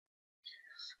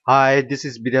Hi, this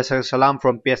is Bidasar Salam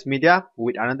from PS Media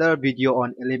with another video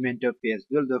on Elementor PS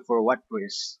Builder for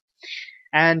WordPress.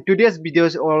 And today's video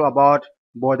is all about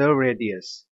border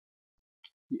radius.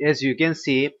 As you can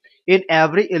see, in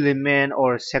every element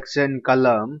or section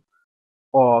column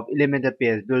of Elementor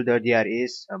PS Builder, there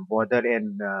is a border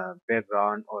and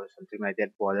background or something like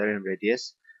that, border and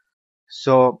radius.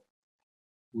 So,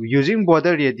 using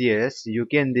border radius, you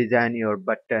can design your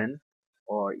button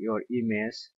or your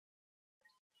image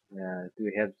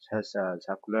to have such a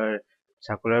circular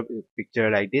picture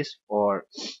like this or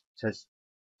such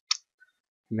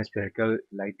spherical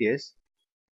like this.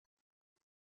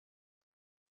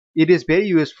 It is very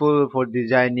useful for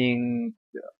designing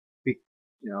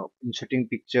inserting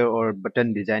picture or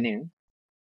button designing.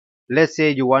 Let's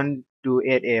say you want to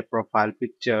add a profile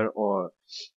picture or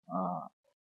uh,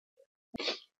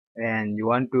 and you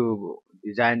want to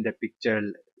design the picture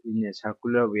in a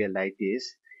circular way like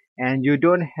this, and you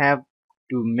don't have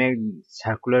to make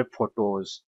circular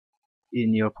photos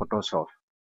in your Photoshop.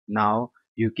 Now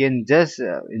you can just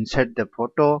insert the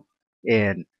photo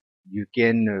and you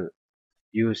can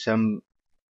use some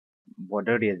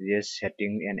border radius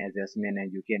setting and adjustment,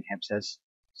 and you can have such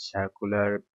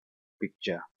circular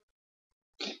picture.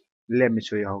 Let me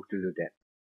show you how to do that.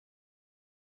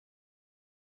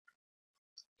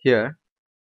 Here,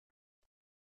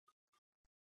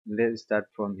 let's start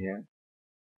from here.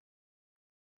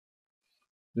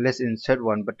 Let's insert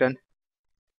one button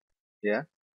here.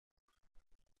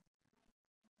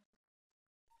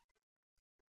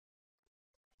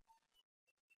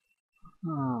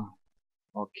 Ah,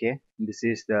 okay, this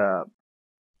is the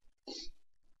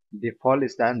default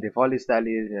style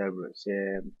is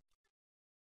say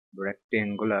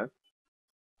rectangular.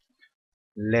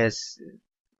 Let's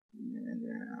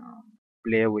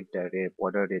play with the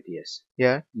border radius.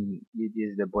 Here it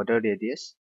is the border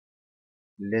radius.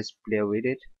 Let's play with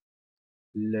it.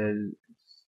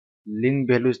 Link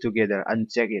values together,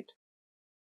 uncheck it.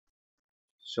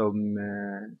 So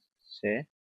say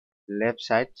left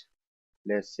side,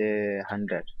 let's say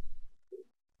 100,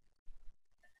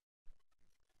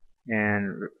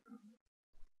 and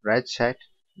right side,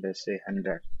 let's say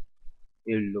 100.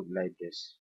 It will look like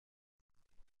this.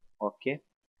 Okay,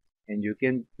 and you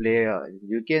can play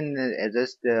you can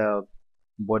adjust the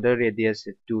border radius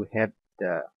to have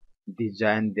the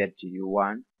design that you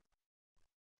want.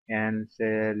 And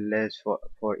say let's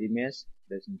for image,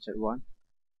 let's insert one.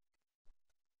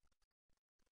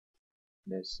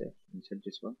 Let's say insert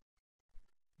this one,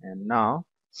 and now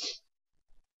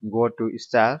go to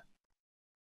style,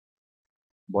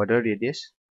 border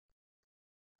radius,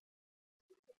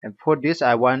 and for this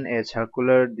I want a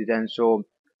circular design, so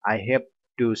I have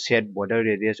to set border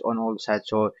radius on all sides,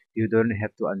 so you don't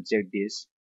have to uncheck this.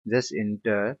 Just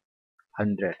enter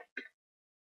 100.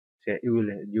 So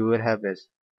you will have a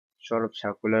sort of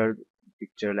circular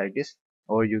picture like this,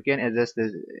 or you can adjust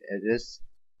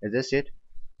it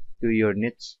to your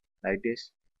needs like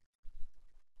this.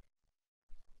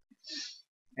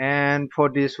 And for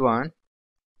this one,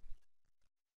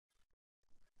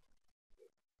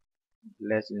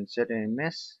 let's insert an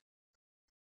image.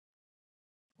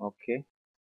 Okay,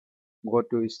 go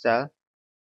to style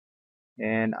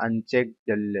and uncheck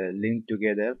the link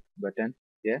together button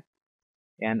here,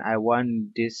 and I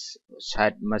want this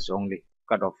side must only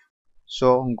cut off.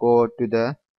 So go to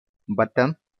the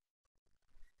bottom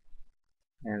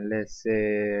and let's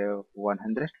say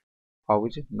 100. How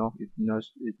is it? No, it's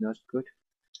not good.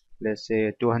 Let's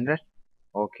say 200.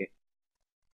 Okay,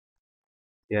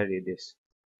 here it is.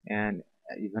 And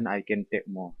even I can take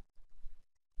more.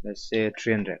 Let's say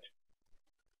 300.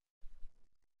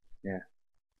 Yeah,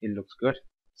 it looks good.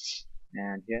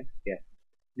 And here, yeah,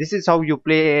 this is how you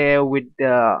play with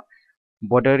the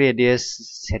border radius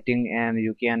setting, and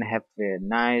you can have a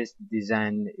nice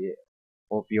design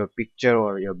of your picture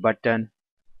or your button.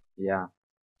 Yeah,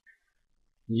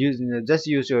 just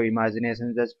use your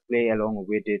imagination, just play along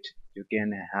with it. You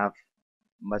can have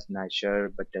much nicer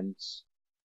buttons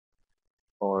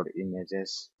or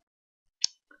images.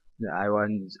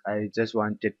 I just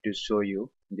wanted to show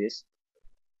you this,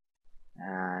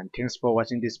 and thanks for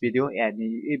watching this video. And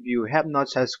if you have not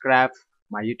subscribed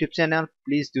my YouTube channel,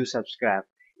 please do subscribe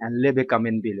and leave a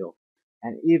comment below.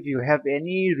 And if you have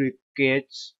any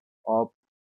requests of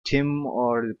theme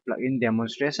or plugin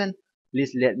demonstration,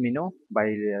 please let me know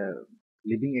by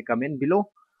leaving a comment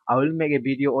below. I will make a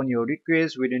video on your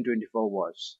request within 24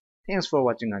 hours. Thanks for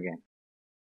watching again.